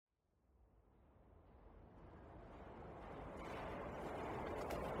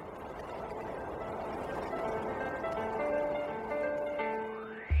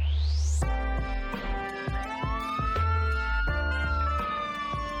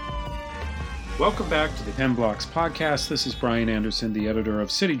Welcome back to the Penn Blocks podcast. This is Brian Anderson, the editor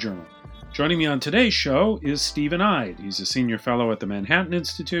of City Journal. Joining me on today's show is Stephen Eide. He's a senior fellow at the Manhattan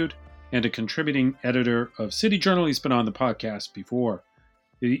Institute and a contributing editor of City Journal. He's been on the podcast before.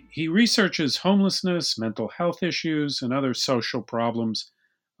 He researches homelessness, mental health issues, and other social problems,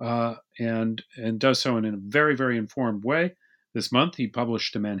 and does so in a very, very informed way. This month, he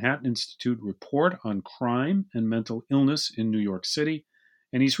published a Manhattan Institute report on crime and mental illness in New York City.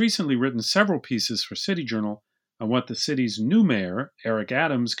 And he's recently written several pieces for City Journal on what the city's new mayor, Eric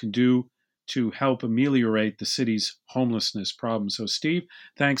Adams, can do to help ameliorate the city's homelessness problem. So, Steve,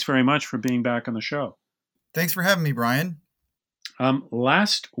 thanks very much for being back on the show. Thanks for having me, Brian.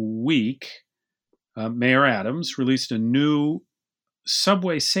 Last week, Mayor Adams released a new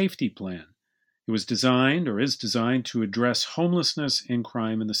subway safety plan. It was designed or is designed to address homelessness and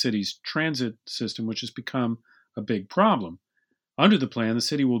crime in the city's transit system, which has become a big problem. Under the plan, the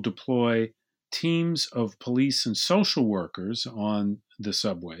city will deploy teams of police and social workers on the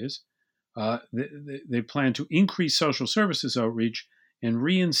subways. They plan to increase social services outreach and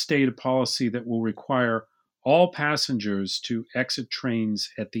reinstate a policy that will require all passengers to exit trains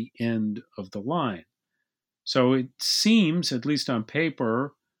at the end of the line. So it seems, at least on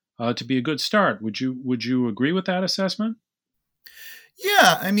paper, to be a good start. Would you agree with that assessment?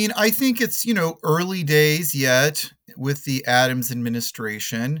 Yeah, I think it's, early days yet with the Adams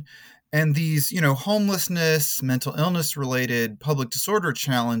administration. And these, homelessness, mental illness related public disorder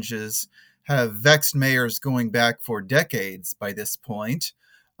challenges have vexed mayors going back for decades by this point.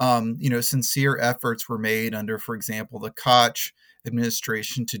 Sincere efforts were made under, for example, the Koch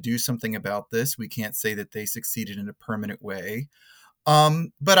administration to do something about this. We can't say that they succeeded in a permanent way.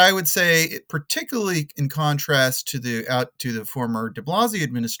 But I would say, particularly in contrast to the former de Blasio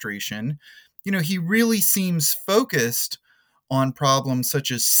administration, he really seems focused on problems such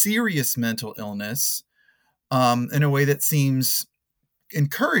as serious mental illness in a way that seems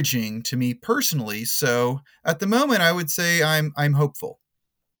encouraging to me personally. So at the moment, I would say I'm hopeful.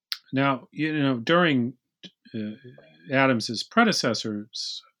 Now, during Adams's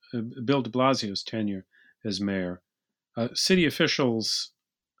predecessor's, Bill de Blasio's tenure as mayor, city officials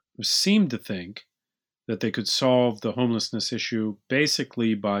seemed to think that they could solve the homelessness issue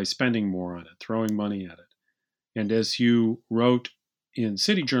basically by spending more on it, throwing money at it. And as you wrote in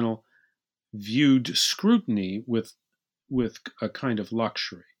City Journal, viewed scrutiny with a kind of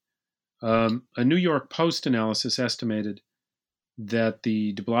luxury. A New York Post analysis estimated that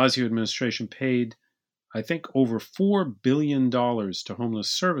the de Blasio administration paid, I think, over $4 billion to homeless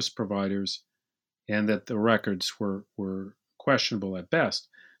service providers, and that the records were questionable at best.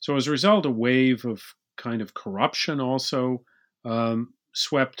 So as a result, a wave of kind of corruption also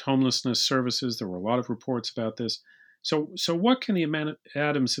swept homelessness services. There were a lot of reports about this. So what can the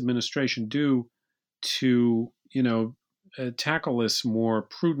Adams administration do to, tackle this more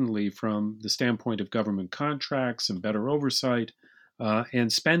prudently from the standpoint of government contracts and better oversight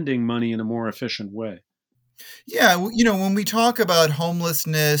and spending money in a more efficient way? Yeah, when we talk about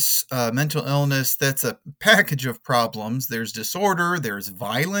homelessness, mental illness, that's a package of problems. There's disorder, there's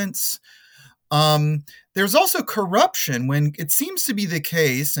violence. There's also corruption when it seems to be the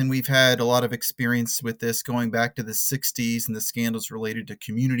case, and we've had a lot of experience with this going back to the 60s and the scandals related to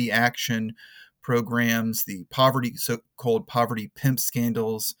community action programs, the so-called poverty pimp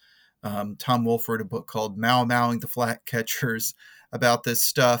scandals. Tom Wolfe wrote a book called Mowing the Flat Catchers about this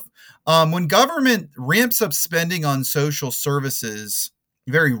stuff. When government ramps up spending on social services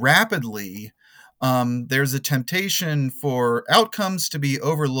very rapidly, there's a temptation for outcomes to be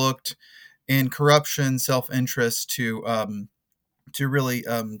overlooked and corruption, self-interest to really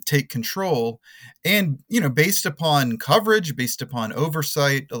take control. And, based upon coverage, based upon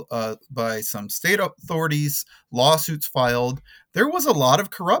oversight by some state authorities, lawsuits filed, there was a lot of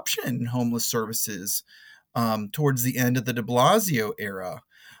corruption in homeless services towards the end of the de Blasio era.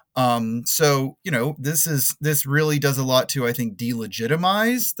 This really does a lot to, I think,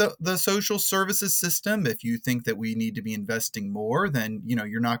 delegitimize the social services system. If you think that we need to be investing more, then,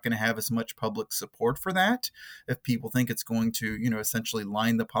 you're not going to have as much public support for that. If people think it's going to, essentially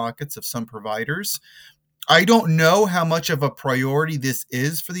line the pockets of some providers. I don't know how much of a priority this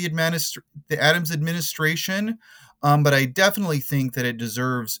is for the Adams administration, but I definitely think that it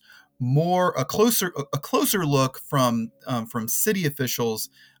deserves a closer look from city officials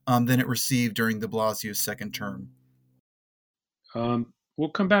than it received during de Blasio's second term. We'll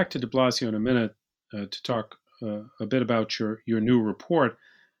come back to de Blasio in a minute to talk a bit about your new report.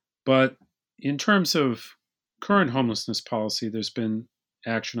 But in terms of current homelessness policy, there's been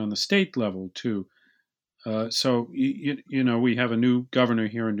action on the state level too. So we have a new governor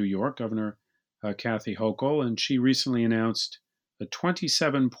here in New York, Governor Kathy Hochul, and she recently announced a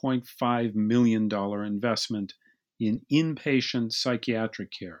 $27.5 million investment in inpatient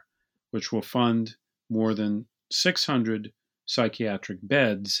psychiatric care, which will fund more than 600 psychiatric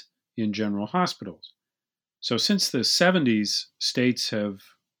beds in general hospitals. So, since the 70s, states have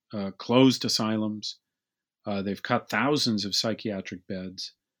closed asylums, they've cut thousands of psychiatric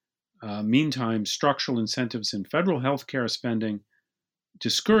beds. Meantime, structural incentives in federal healthcare spending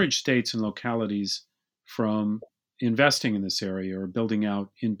discourage states and localities from investing in this area or building out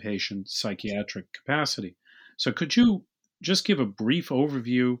inpatient psychiatric capacity. So, could you just give a brief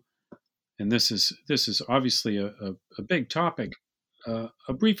overview? And this is obviously a big topic.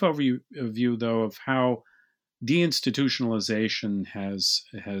 A brief overview, though, of how deinstitutionalization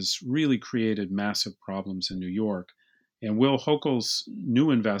has really created massive problems in New York. And will Hochul's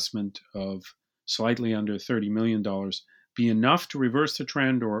new investment of slightly under $30 million be enough to reverse the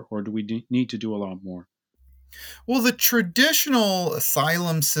trend, or do we need to do a lot more? Well, the traditional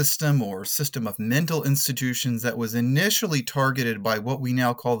asylum system or system of mental institutions that was initially targeted by what we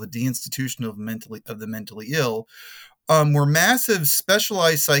now call the deinstitution of the mentally ill were massive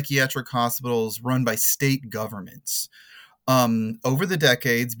specialized psychiatric hospitals run by state governments. Over the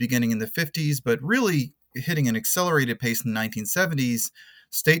decades, beginning in the 50s, but really hitting an accelerated pace in the 1970s,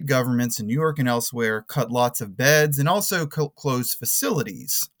 state governments in New York and elsewhere cut lots of beds and also closed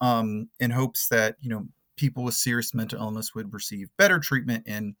facilities in hopes that, people with serious mental illness would receive better treatment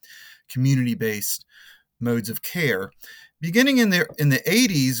in community-based modes of care. Beginning in the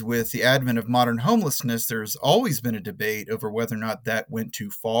 80s, with the advent of modern homelessness, there's always been a debate over whether or not that went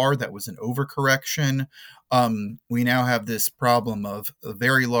too far. That was an overcorrection. We now have this problem of a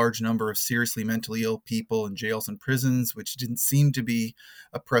very large number of seriously mentally ill people in jails and prisons, which didn't seem to be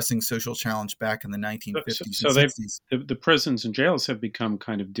a pressing social challenge back in the 1950s and So they've 60s. the prisons and jails have become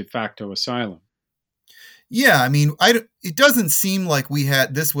kind of de facto asylum. Yeah, I mean, it doesn't seem like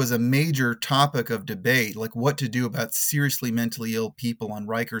this was a major topic of debate, like what to do about seriously mentally ill people on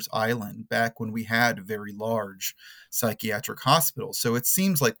Rikers Island back when we had very large psychiatric hospitals. So it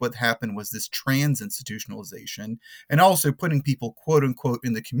seems like what happened was this trans institutionalization and also putting people, quote unquote,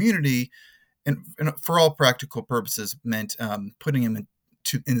 in the community, and for all practical purposes meant putting them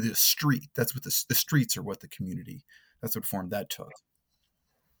into the street. That's what the streets are, what the community, that's what form that took.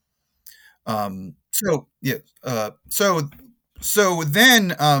 So yeah, so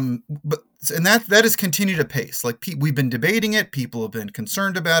then, but and that has continued apace. Like we've been debating it, people have been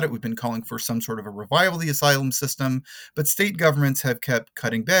concerned about it. We've been calling for some sort of a revival of the asylum system, but state governments have kept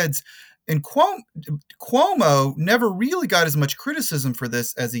cutting beds. And Cuomo never really got as much criticism for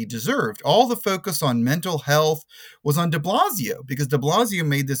this as he deserved. All the focus on mental health was on de Blasio, because de Blasio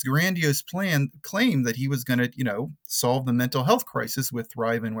made this grandiose claim that he was going to, solve the mental health crisis with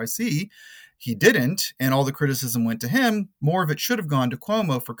Thrive NYC. He didn't, and all the criticism went to him. More of it should have gone to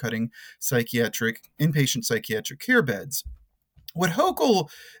Cuomo for cutting inpatient psychiatric care beds. What Hochul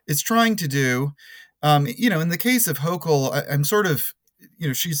is trying to do, in the case of Hochul, I'm sort of,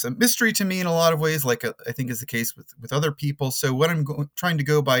 she's a mystery to me in a lot of ways, like I think is the case with other people. So what I'm trying to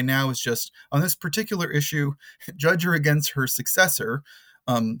go by now is just on this particular issue, judge her against her successor,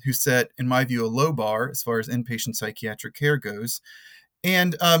 who set, in my view, a low bar as far as inpatient psychiatric care goes.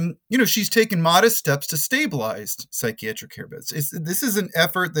 And, she's taken modest steps to stabilize psychiatric care beds. This is an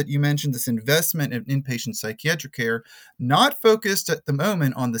effort that you mentioned, this investment in inpatient psychiatric care, not focused at the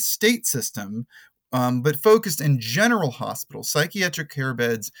moment on the state system, but focused in general hospitals, psychiatric care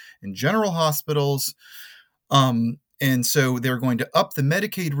beds in general hospitals. And so they're going to up the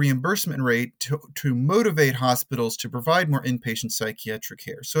Medicaid reimbursement rate to motivate hospitals to provide more inpatient psychiatric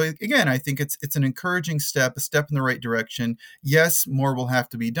care. So again, I think it's an encouraging step, a step in the right direction. Yes, more will have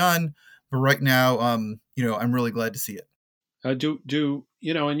to be done, but right now, I'm really glad to see it.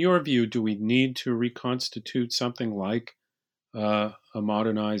 In your view, do we need to reconstitute something like a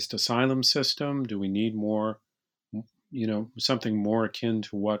modernized asylum system? Do we need more, something more akin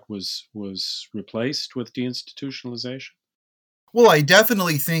to what was replaced with deinstitutionalization? Well, I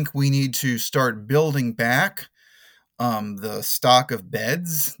definitely think we need to start building back the stock of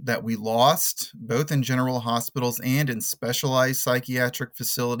beds that we lost, both in general hospitals and in specialized psychiatric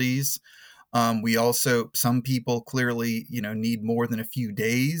facilities. We also, some people clearly, need more than a few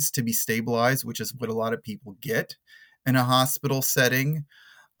days to be stabilized, which is what a lot of people get in a hospital setting.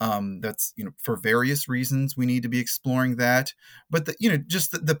 That's, for various reasons we need to be exploring that. But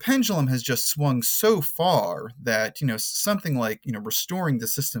just the pendulum has just swung so far that, something like, restoring the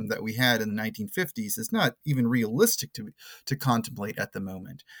system that we had in the 1950s is not even realistic to contemplate at the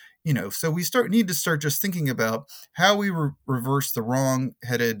moment. So we need to start just thinking about how we reverse the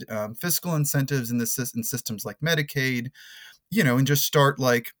wrong-headed fiscal incentives in systems like Medicaid, and just start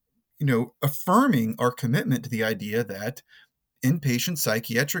affirming our commitment to the idea that inpatient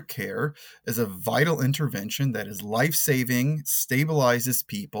psychiatric care is a vital intervention that is life-saving, stabilizes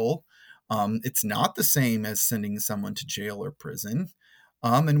people. It's not the same as sending someone to jail or prison.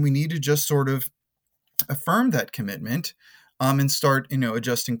 And we need to just sort of affirm that commitment and start,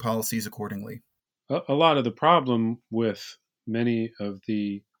 adjusting policies accordingly. A lot of the problem with many of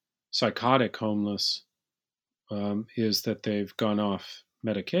the psychotic homeless is that they've gone off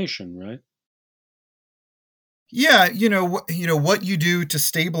medication, right? Yeah, what you do to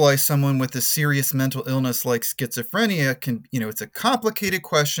stabilize someone with a serious mental illness like schizophrenia can, it's a complicated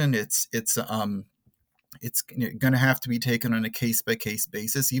question. It's going to have to be taken on a case by case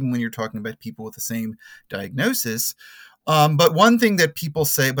basis, even when you're talking about people with the same diagnosis. But one thing that people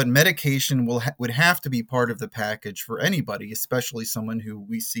say, but medication would have to be part of the package for anybody, especially someone who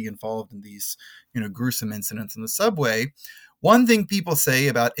we see involved in these, gruesome incidents in the subway. One thing people say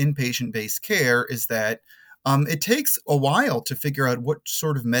about inpatient-based care is that it takes a while to figure out what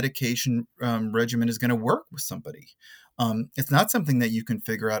sort of medication regimen is going to work with somebody. It's not something that you can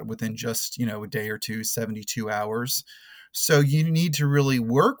figure out within just, a day or two, 72 hours. So you need to really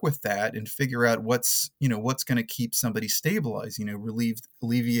work with that and figure out what's going to keep somebody stabilized,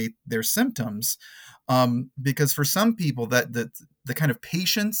 alleviate their symptoms. Because for some people that the kind of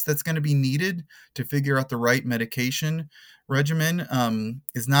patience that's going to be needed to figure out the right medication regimen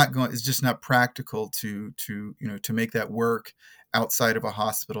is just not practical to make that work outside of a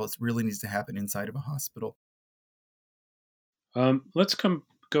hospital. It really needs to happen inside of a hospital. Let's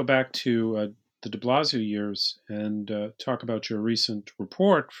go back to the de Blasio years and talk about your recent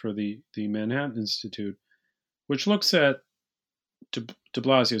report for the Manhattan Institute, which looks at de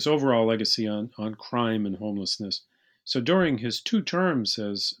Blasio's overall legacy on crime and homelessness. So during his 2 terms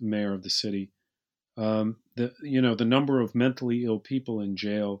as mayor of the city, the number of mentally ill people in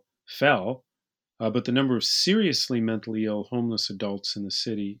jail fell, but the number of seriously mentally ill homeless adults in the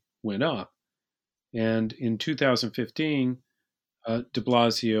city went up. And in 2015, de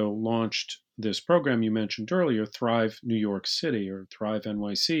Blasio launched this program you mentioned earlier, Thrive New York City or Thrive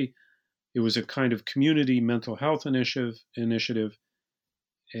NYC. It was a kind of community mental health initiative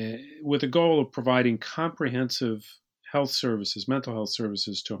with a goal of providing comprehensive mental health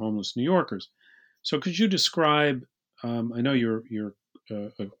services to homeless New Yorkers. So, could you describe? I know you're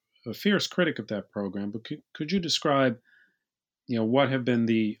a fierce critic of that program, but could you describe, what have been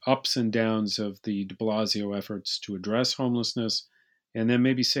the ups and downs of the De Blasio efforts to address homelessness, and then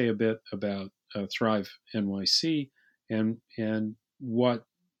maybe say a bit about Thrive NYC and what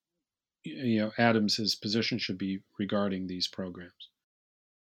Adams's position should be regarding these programs.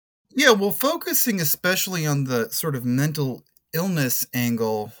 Yeah, well, focusing especially on the sort of mental illness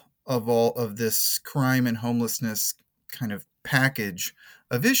angle of all of this crime and homelessness kind of package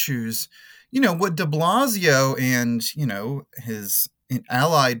of issues, what de Blasio and, his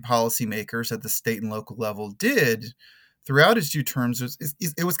allied policymakers at the state and local level did throughout his 2 terms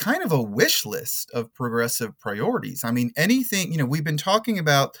it was kind of a wish list of progressive priorities. I mean, anything, we've been talking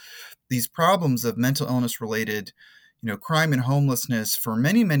about these problems of mental illness related crime and homelessness for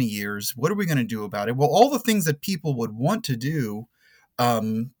many, many years. What are we going to do about it? Well, all the things that people would want to do,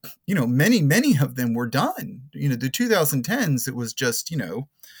 many, many of them were done. The 2010s, it was just,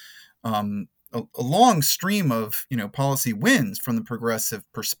 a long stream of, policy wins from the progressive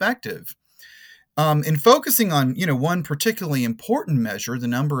perspective. In focusing on, one particularly important measure, the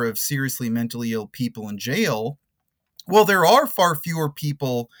number of seriously mentally ill people in jail, well, there are far fewer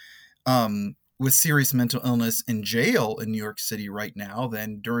people with serious mental illness in jail in New York City right now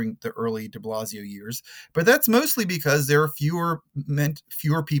than during the early de Blasio years. But that's mostly because there are fewer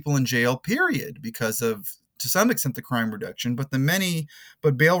people in jail, period, because of, to some extent, the crime reduction, but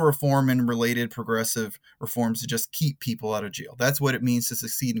bail reform and related progressive reforms to just keep people out of jail. That's what it means to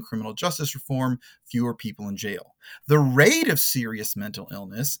succeed in criminal justice reform, fewer people in jail. The rate of serious mental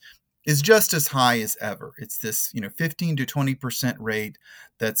illness is just as high as ever. It's this, 15 to 20% rate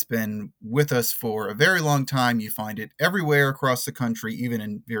that's been with us for a very long time. You find it everywhere across the country, even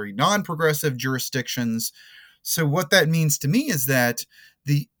in very non-progressive jurisdictions. So what that means to me is that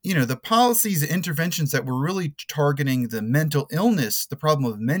the policies and interventions that were really targeting the mental illness, the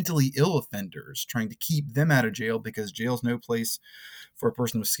problem of mentally ill offenders, trying to keep them out of jail because jail's no place for a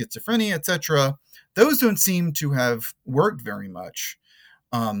person with schizophrenia, etc. Those don't seem to have worked very much.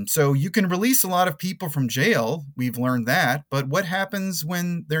 So you can release a lot of people from jail. We've learned that. But what happens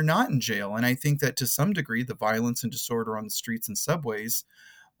when they're not in jail? And I think that to some degree, the violence and disorder on the streets and subways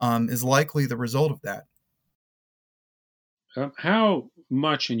is likely the result of that. How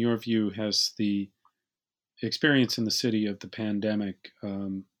much, in your view, has the experience in the city of the pandemic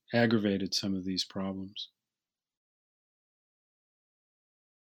aggravated some of these problems?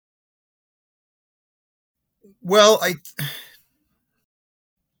 Well,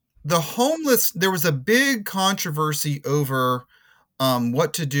 there was a big controversy over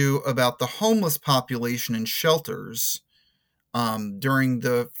what to do about the homeless population in shelters during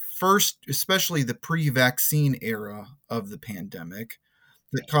the first, especially the pre-vaccine era of the pandemic,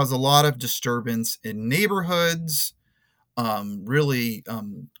 that caused a lot of disturbance in neighborhoods. Really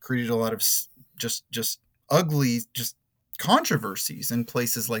created a lot of just ugly controversies in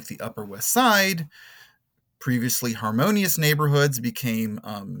places like the Upper West Side. Previously harmonious neighborhoods became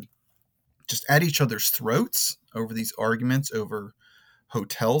just at each other's throats over these arguments over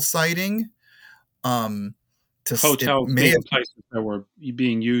hotel siting. It Hotels may have being places that were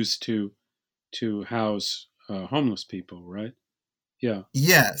being used to house homeless people, right? Yeah.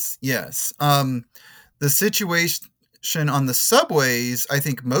 Yes, yes. The situation on the subways, I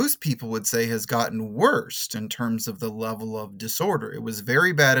think most people would say, has gotten worse in terms of the level of disorder. It was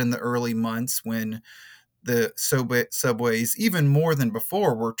very bad in the early months when the subways, even more than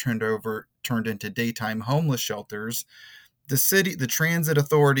before, were turned into daytime homeless shelters. The transit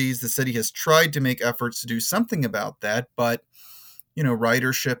authorities, the city has tried to make efforts to do something about that, but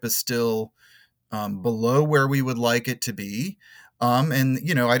ridership is still below where we would like it to be. And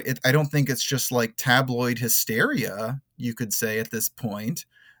I don't think it's just like tabloid hysteria, you could say at this point,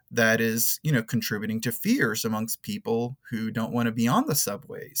 that is contributing to fears amongst people who don't want to be on the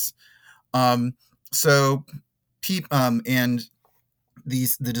subways. So, and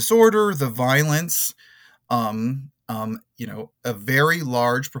the disorder, the violence, a very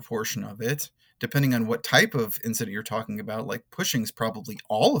large proportion of it, depending on what type of incident you're talking about, like pushing's probably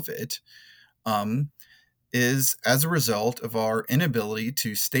all of it, is as a result of our inability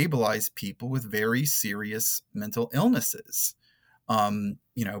to stabilize people with very serious mental illnesses.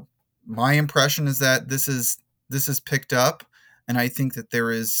 My impression is that this is picked up, and I think that there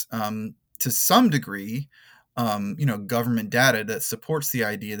is, to some degree, government data that supports the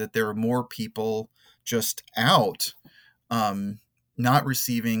idea that there are more people just out, not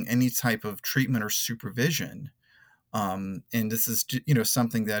receiving any type of treatment or supervision. And this is,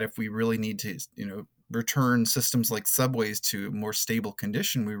 something that if we really need to, return systems like subways to a more stable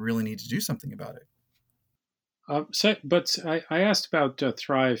condition, we really need to do something about it. But I asked about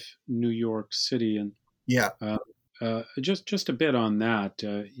Thrive New York City, and Yeah. just a bit on that.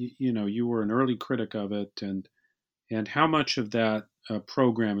 You were an early critic of it, and how much of that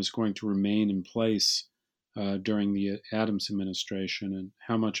program is going to remain in place during the Adams administration, and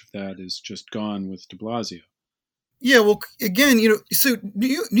how much of that is just gone with De Blasio? Yeah. Well, again, so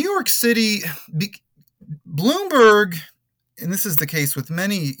New York City, Bloomberg, and this is the case with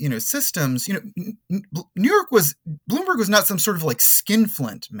many, systems, Bloomberg was not some sort of like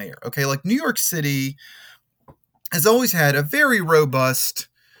skinflint mayor. Okay. Like New York City has always had a very robust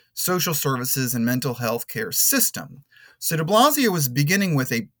social services and mental health care system. So de Blasio was beginning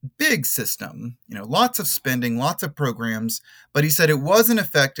with a big system, lots of spending, lots of programs, but he said it wasn't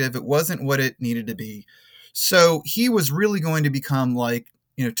effective. It wasn't what it needed to be. So he was really going to become like,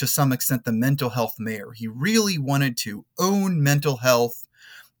 to some extent, the mental health mayor. He really wanted to own mental health,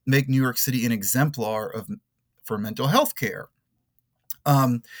 make New York City an exemplar for mental health care.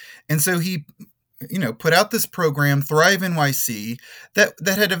 And so he put out this program, Thrive NYC,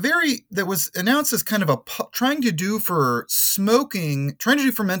 that was announced as kind of trying to do for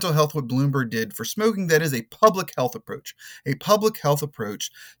mental health what Bloomberg did for smoking. That is a public health approach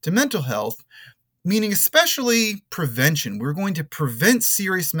to mental health, meaning especially prevention. We're going to prevent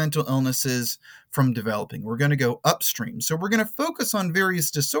serious mental illnesses from developing. We're going to go upstream. So we're going to focus on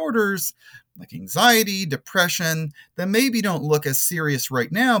various disorders like anxiety, depression, that maybe don't look as serious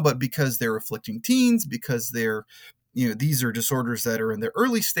right now, but because they're afflicting teens, because these are disorders that are in their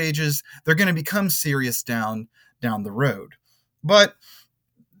early stages, they're going to become serious down the road. But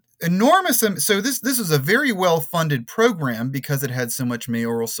so this was a very well-funded program because it had so much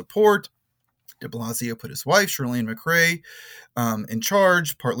mayoral support. de Blasio put his wife, Shirlene McRae, in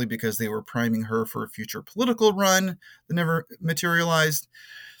charge, partly because they were priming her for a future political run that never materialized.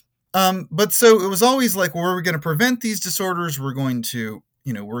 But so it was always like, well, we're going to prevent these disorders. We're going to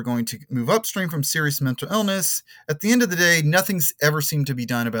move upstream from serious mental illness. At the end of the day, nothing's ever seemed to be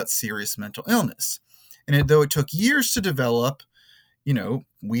done about serious mental illness. And though it took years to develop,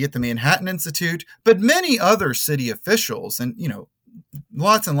 we at the Manhattan Institute, but many other city officials and,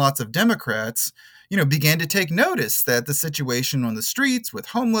 lots and lots of Democrats, began to take notice that the situation on the streets with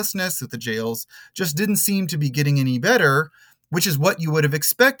homelessness, with the jails, just didn't seem to be getting any better, which is what you would have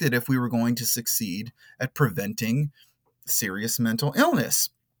expected if we were going to succeed at preventing serious mental illness.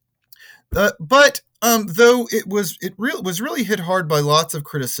 But though it was really hit hard by lots of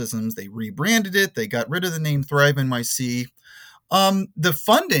criticisms, they rebranded it. They got rid of the name Thrive NYC. The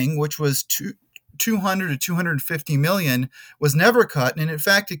funding, which was 200 to 250 million, was never cut, and in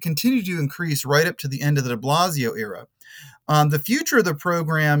fact, it continued to increase right up to the end of the de Blasio era. The future of the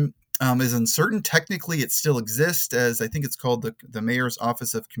program is uncertain. Technically, it still exists as I think it's called the Mayor's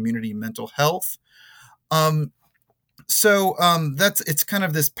Office of Community Mental Health. It's kind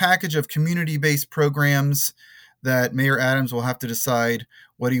of this package of community-based programs that Mayor Adams will have to decide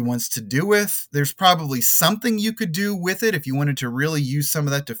what he wants to do with. There's probably something you could do with it if you wanted to really use some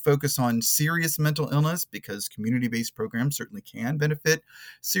of that to focus on serious mental illness, because community-based programs certainly can benefit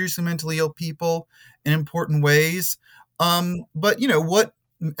seriously mentally ill people in important ways. But what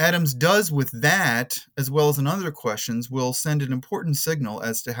Adams does with that, as well as in other questions, will send an important signal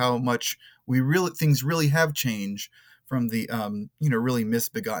as to how much things really have changed from the really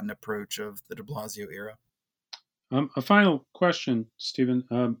misbegotten approach of the de Blasio era. A final question, Stephen,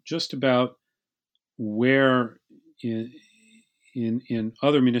 just about where in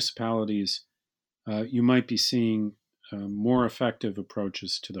other municipalities you might be seeing more effective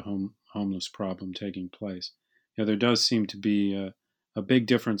approaches to the homeless problem taking place. There does seem to be a big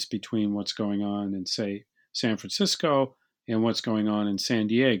difference between what's going on in, say, San Francisco and what's going on in San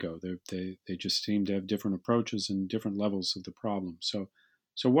Diego. They just seem to have different approaches and different levels of the problem.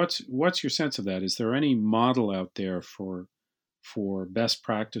 So what's your sense of that? Is there any model out there for best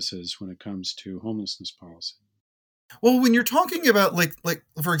practices when it comes to homelessness policy? Well, when you're talking about like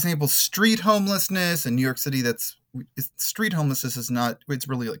for example, street homelessness in New York City, street homelessness is not, it's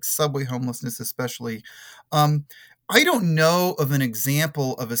really like subway homelessness, especially. I don't know of an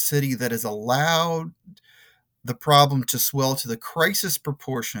example of a city that has allowed the problem to swell to the crisis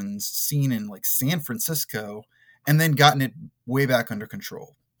proportions seen in like San Francisco and then gotten it way back under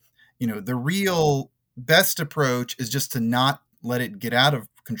control. The real best approach is just to not let it get out of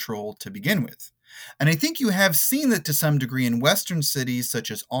control to begin with. And I think you have seen that to some degree in Western cities such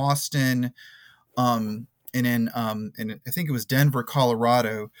as Austin, and I think it was Denver,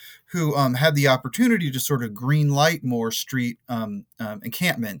 Colorado, who had the opportunity to sort of green light more street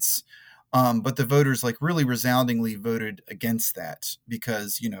encampments. But the voters really resoundingly voted against that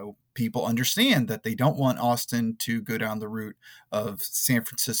because, people understand that they don't want Austin to go down the route of San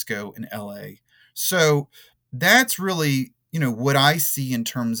Francisco and LA. So that's really, what I see in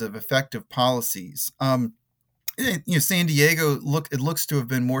terms of effective policies. San Diego it looks to have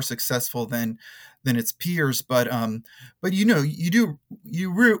been more successful than its peers, but you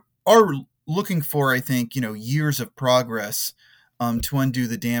are looking for, I think, years of progress to undo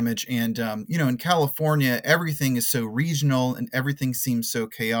the damage. And in California, everything is so regional and everything seems so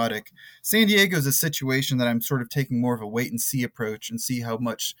chaotic. San Diego is a situation that I'm sort of taking more of a wait and see approach and see how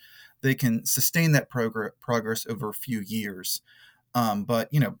much they can sustain that progress over a few years. But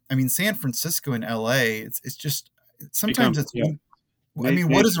San Francisco and LA, it's just sometimes it's. Yeah.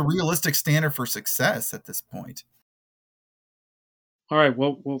 What is a realistic standard for success at this point? All right.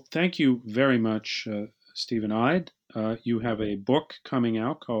 Well, thank you very much, Stephen Eide. You have a book coming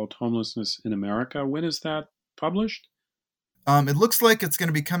out called Homelessness in America. When is that published? It looks like it's going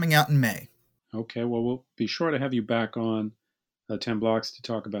to be coming out in May. Okay. Well, we'll be sure to have you back on 10 Blocks to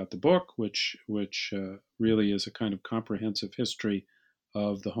talk about the book, which really is a kind of comprehensive history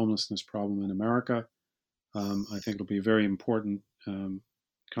of the homelessness problem in America. I think it'll be a very important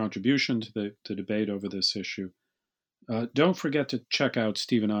contribution to the debate over this issue. Don't forget to check out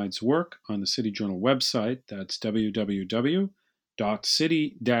Stephen Eide's work on the City Journal website. That's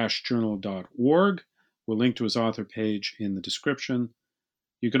www.city-journal.org. We'll link to his author page in the description.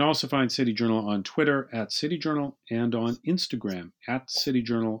 You can also find City Journal on Twitter @CityJournal and on Instagram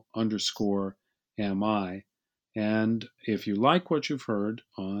 @CityJournal_MI. And if you like what you've heard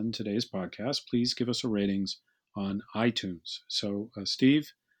on today's podcast, please give us a ratings on iTunes. So,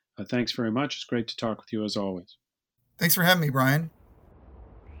 Steve, thanks very much. It's great to talk with you as always. Thanks for having me, Brian.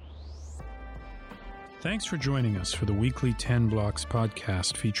 Thanks for joining us for the weekly 10 Blocks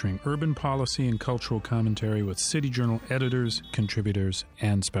podcast featuring urban policy and cultural commentary with City Journal editors, contributors,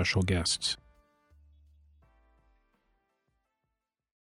 and special guests.